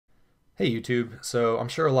Hey YouTube, so I'm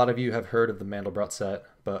sure a lot of you have heard of the Mandelbrot set,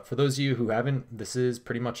 but for those of you who haven't, this is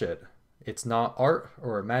pretty much it. It's not art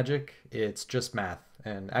or magic, it's just math,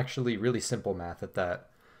 and actually really simple math at that.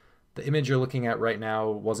 The image you're looking at right now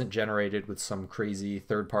wasn't generated with some crazy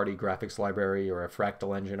third-party graphics library or a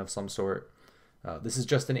Fractal engine of some sort. This is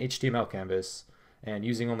just an HTML canvas, and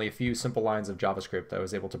using only a few simple lines of JavaScript, I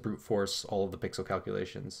was able to brute force all of the pixel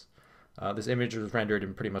calculations. This image was rendered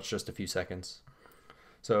in pretty much just a few seconds.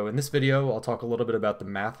 So in this video, I'll talk a little bit about the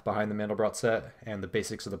math behind the Mandelbrot set and the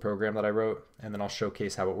basics of the program that I wrote, and then I'll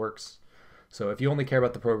showcase how it works. So if you only care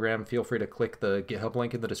about the program, feel free to click the GitHub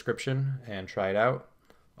link in the description and try it out.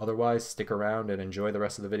 Otherwise, stick around and enjoy the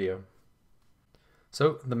rest of the video.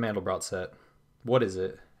 So the Mandelbrot set, what is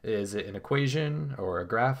it? Is it an equation or a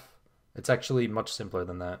graph? It's actually much simpler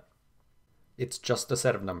than that. It's just a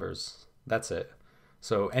set of numbers. That's it.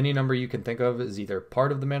 So any number you can think of is either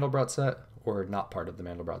part of the Mandelbrot set or not part of the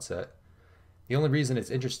Mandelbrot set. The only reason it's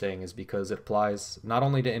interesting is because it applies not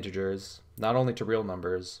only to integers, not only to real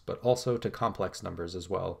numbers, but also to complex numbers as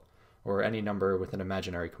well, or any number with an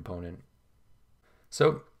imaginary component.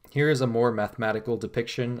 So here is a more mathematical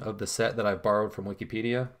depiction of the set that I've borrowed from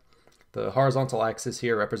Wikipedia. The horizontal axis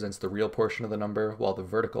here represents the real portion of the number, while the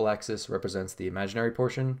vertical axis represents the imaginary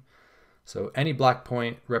portion. So any black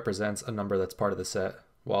point represents a number that's part of the set,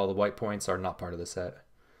 while the white points are not part of the set.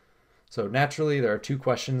 So naturally, there are two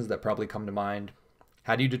questions that probably come to mind.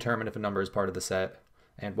 How do you determine if a number is part of the set?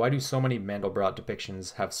 And why do so many Mandelbrot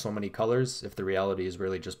depictions have so many colors if the reality is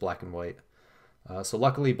really just black and white? So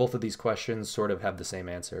luckily, both of these questions sort of have the same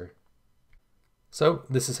answer. So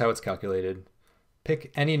this is how it's calculated.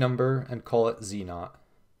 Pick any number and call it z0.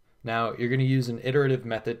 Now, you're going to use an iterative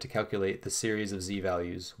method to calculate the series of z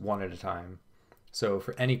values one at a time. So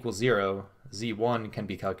for n equals 0, z1 can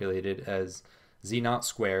be calculated as z0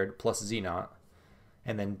 squared plus z0,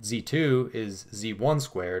 and then z2 is z1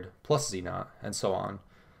 squared plus z0, and so on.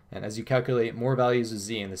 And as you calculate more values of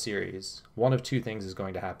z in the series, one of two things is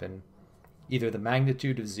going to happen. Either the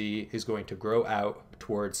magnitude of z is going to grow out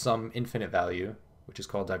towards some infinite value, which is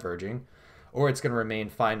called diverging, or it's going to remain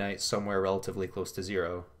finite somewhere relatively close to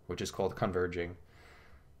 0, which is called converging.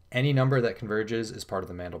 Any number that converges is part of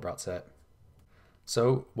the Mandelbrot set.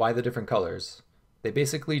 So why the different colors? They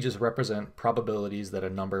basically just represent probabilities that a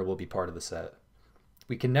number will be part of the set.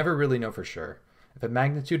 We can never really know for sure. If a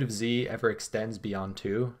magnitude of z ever extends beyond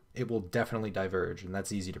 2, it will definitely diverge, and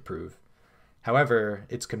that's easy to prove. However,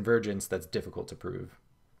 it's convergence that's difficult to prove.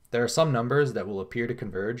 There are some numbers that will appear to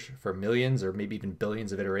converge for millions or maybe even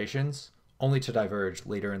billions of iterations, only to diverge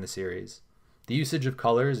later in the series. The usage of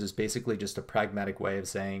colors is basically just a pragmatic way of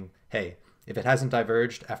saying, hey, if it hasn't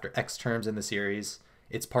diverged after X terms in the series,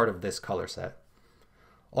 it's part of this color set.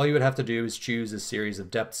 All you would have to do is choose a series of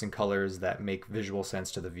depths and colors that make visual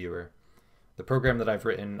sense to the viewer. The program that I've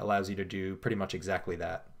written allows you to do pretty much exactly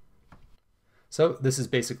that. So this is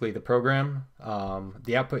basically the program.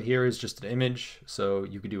 The output here is just an image, so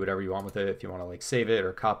you could do whatever you want with it if you want to like save it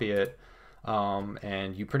or copy it.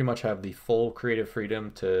 And you pretty much have the full creative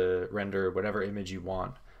freedom to render whatever image you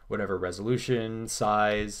want, whatever resolution,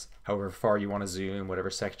 size, however far you want to zoom, whatever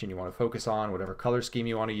section you want to focus on, whatever color scheme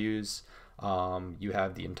you want to use. You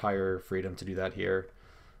have the entire freedom to do that here.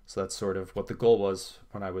 So that's sort of what the goal was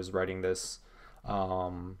when I was writing this.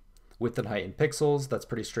 Width and height in pixels, that's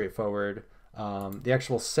pretty straightforward. The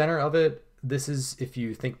actual center of it, this is, if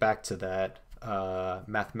you think back to that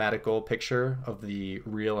mathematical picture of the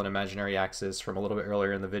real and imaginary axis from a little bit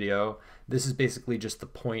earlier in the video, this is basically just the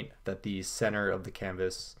point that the center of the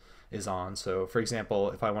canvas is on. So for example,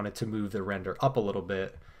 if I wanted to move the render up a little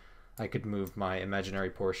bit, I could move my imaginary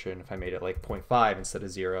portion if I made it like 0.5 instead of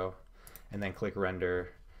 0, and then click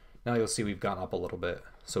render. Now you'll see we've gone up a little bit,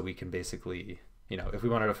 so we can basically, you know, if we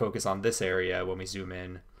wanted to focus on this area when we zoom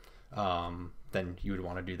in, then you would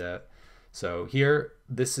want to do that. So here,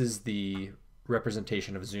 this is the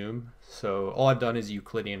representation of zoom. So all I've done is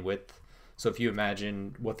Euclidean width. So if you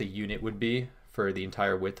imagine what the unit would be for the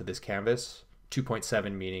entire width of this canvas,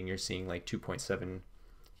 2.7 meaning you're seeing like 2.7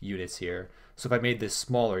 units here. So if I made this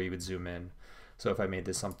smaller, you would zoom in. So if I made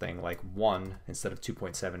this something like 1 instead of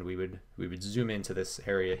 2.7, we would zoom into this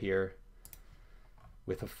area here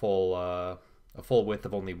with a full width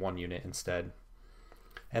of only 1 unit instead.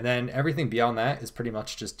 And then everything beyond that is pretty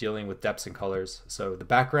much just dealing with depths and colors. So the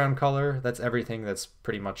background color, that's everything that's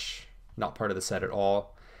pretty much not part of the set at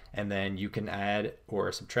all. And then you can add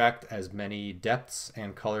or subtract as many depths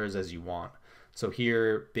and colors as you want. So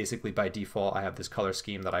here, basically by default, I have this color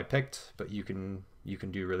scheme that I picked, but you can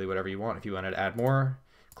do really whatever you want. If you wanted to add more,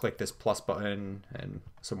 click this plus button and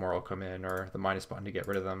some more will come in, or the minus button to get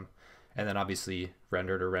rid of them. and then obviously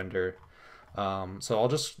render to render. So I'll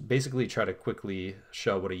just basically try to quickly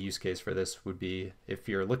show what a use case for this would be. If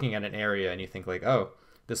you're looking at an area and you think like, oh,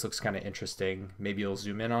 this looks kind of interesting, maybe you'll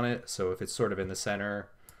zoom in on it. So if it's sort of in the center,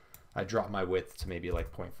 I drop my width to maybe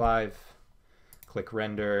like 0.5, click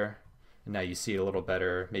render, and now you see it a little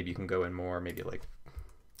better. Maybe you can go in more, maybe like,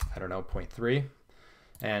 I don't know, 0.3.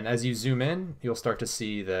 And as you zoom in, you'll start to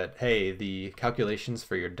see that, hey, the calculations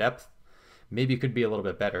for your depth maybe could be a little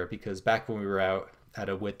bit better, because back when we were out at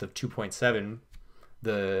a width of 2.7,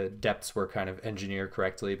 the depths were kind of engineered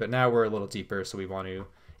correctly, but now we're a little deeper, so we want to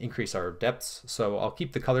increase our depths. So I'll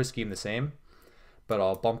keep the color scheme the same, but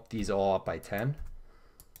I'll bump these all up by 10.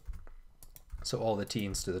 So all the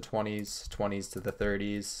teens to the 20s, 20s to the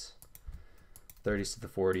 30s, 30s to the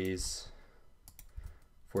 40s,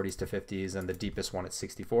 40s to 50s, and the deepest one at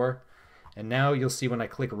 64. And now you'll see when I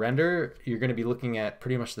click render, you're going to be looking at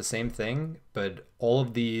pretty much the same thing, but all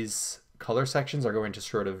of these color sections are going to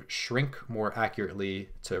sort of shrink more accurately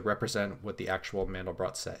to represent what the actual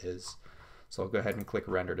Mandelbrot set is. So I'll go ahead and click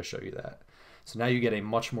render to show you that. So now you get a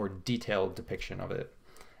much more detailed depiction of it.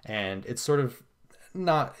 And it's sort of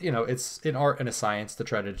not, it's an art and a science to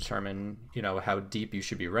try to determine, how deep you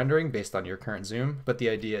should be rendering based on your current zoom. But the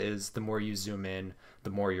idea is the more you zoom in, the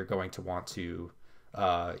more you're going to want to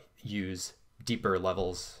use deeper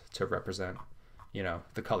levels to represent,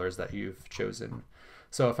 the colors that you've chosen.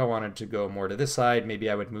 So if I wanted to go more to this side, maybe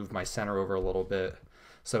I would move my center over a little bit.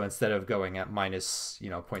 So instead of going at minus,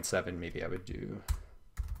 0.7, maybe I would do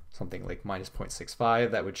something like minus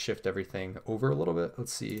 0.65. That would shift everything over a little bit.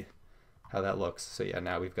 Let's see how that looks. So yeah,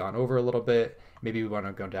 now we've gone over a little bit. Maybe we want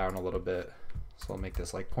to go down a little bit. So I'll make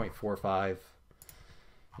this like 0.45.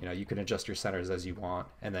 You can adjust your centers as you want.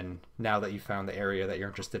 And then now that you found the area that you're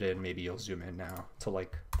interested in, maybe you'll zoom in now to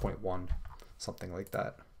like 0.1, something like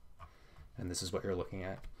that. And this is what you're looking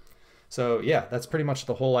at. So yeah, that's pretty much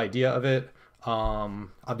the whole idea of it.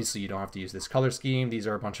 Obviously you don't have to use this color scheme. These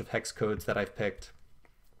are a bunch of hex codes that I've picked.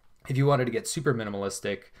 If you wanted to get super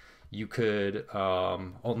minimalistic, you could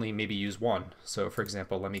only maybe use one. So for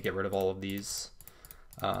example, let me get rid of all of these.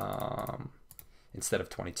 Instead of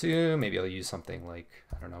 22, maybe I'll use something like,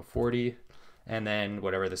 I don't know, 40. And then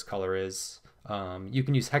whatever this color is. You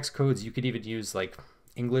can use hex codes. You could even use like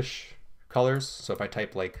English colors. So if I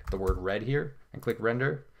type like the word red here and click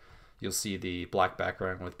render, you'll see the black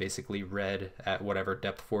background with basically red at whatever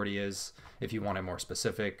depth 40 is. If you want it more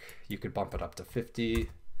specific, you could bump it up to 50.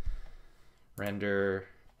 Render,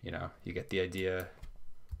 you get the idea.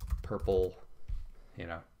 Purple,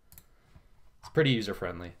 it's pretty user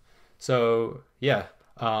friendly. So yeah,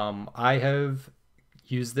 I have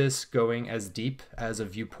used this going as deep as a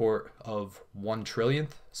viewport of 1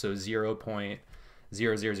 trillionth, so 0.000,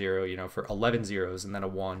 for 11 zeros and then a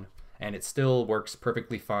 1, and it still works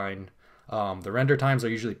perfectly fine. The render times are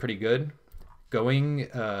usually pretty good. Going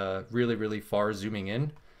really, really far zooming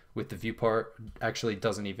in with the viewport actually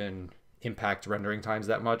doesn't even impact rendering times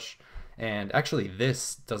that much. And actually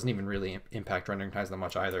this doesn't even really impact rendering times that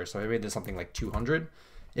much either. So I made this something like 200.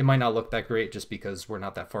 It might not look that great just because we're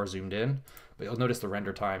not that far zoomed in, but you'll notice the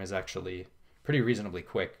render time is actually pretty reasonably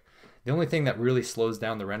quick. The only thing that really slows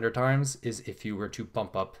down the render times is if you were to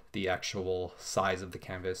bump up the actual size of the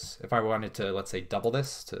canvas. If I wanted to, let's say, double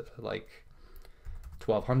this to like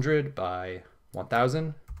 1200 by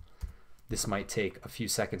 1000, this might take a few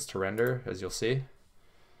seconds to render, as you'll see.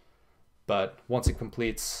 But once it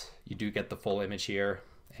completes, you do get the full image here.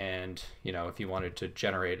 And, if you wanted to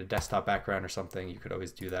generate a desktop background or something, you could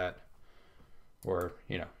always do that. Or,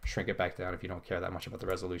 shrink it back down if you don't care that much about the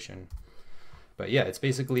resolution. But yeah, it's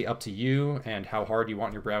basically up to you and how hard you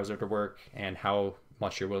want your browser to work and how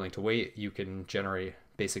much you're willing to wait. You can generate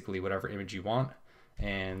basically whatever image you want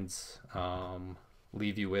and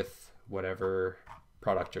leave you with whatever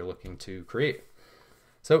product you're looking to create.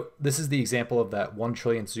 So this is the example of that 1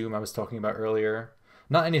 trillionth zoom I was talking about earlier.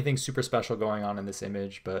 Not anything super special going on in this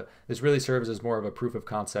image, but this really serves as more of a proof of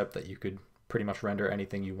concept that you could pretty much render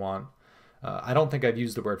anything you want. I don't think I've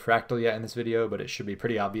used the word fractal yet in this video, but it should be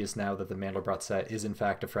pretty obvious now that the Mandelbrot set is in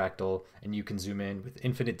fact a fractal, and you can zoom in with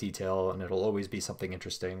infinite detail and it'll always be something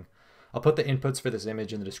interesting. I'll put the inputs for this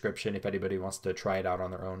image in the description if anybody wants to try it out on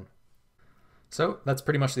their own. So that's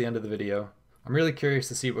pretty much the end of the video. I'm really curious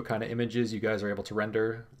to see what kind of images you guys are able to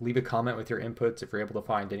render. Leave a comment with your inputs if you're able to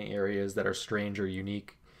find any areas that are strange or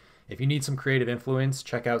unique. If you need some creative influence,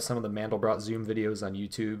 check out some of the Mandelbrot Zoom videos on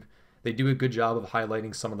YouTube. They do a good job of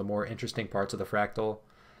highlighting some of the more interesting parts of the fractal.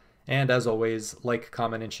 And as always, like,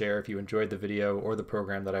 comment, and share if you enjoyed the video or the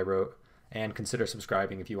program that I wrote, and consider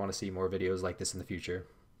subscribing if you want to see more videos like this in the future.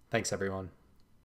 Thanks everyone.